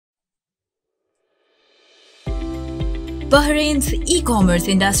Bahrain's e-commerce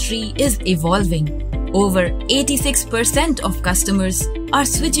industry is evolving. Over 86% of customers are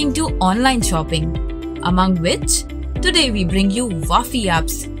switching to online shopping, among which today we bring you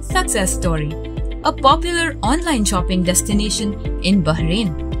WafiApps' success story, a popular online shopping destination in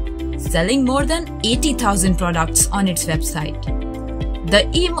Bahrain, selling more than 80,000 products on its website. The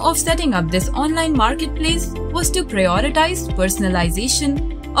aim of setting up this online marketplace was to prioritize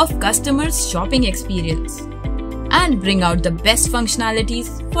personalization of customers' shopping experience and bring out the best functionalities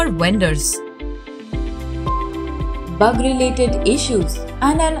for vendors. Bug-related issues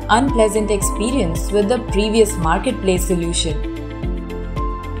and an unpleasant experience with the previous marketplace solution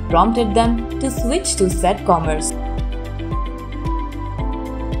prompted them to switch to CedCommerce.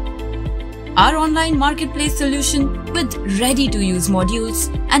 Our online marketplace solution with ready-to-use modules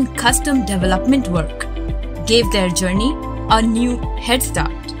and custom development work gave their journey a new head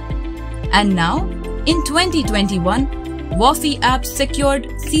start. And now, in 2021, WafiApps secured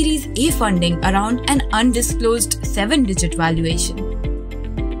Series A funding around an undisclosed 7-digit valuation.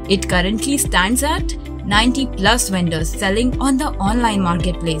 It currently stands at 90 plus vendors selling on the online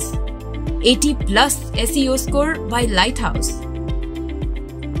marketplace, 80 plus SEO score by Lighthouse.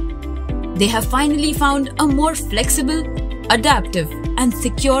 They have finally found a more flexible, adaptive, and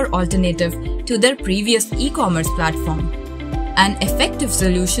secure alternative to their previous e-commerce platform, an effective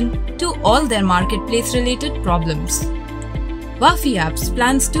solution to all their marketplace-related problems. WafiApps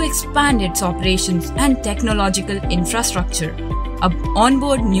plans to expand its operations and technological infrastructure,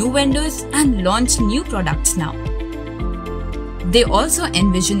 onboard new vendors, and launch new products now. They also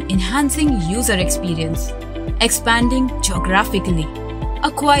envision enhancing user experience, expanding geographically,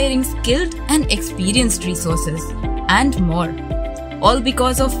 acquiring skilled and experienced resources, and more, all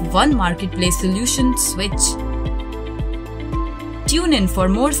because of one marketplace solution switch. Tune in for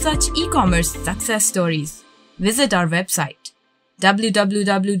more such e-commerce success stories. Visit our website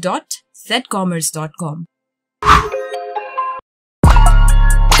www.cedcommerce.com.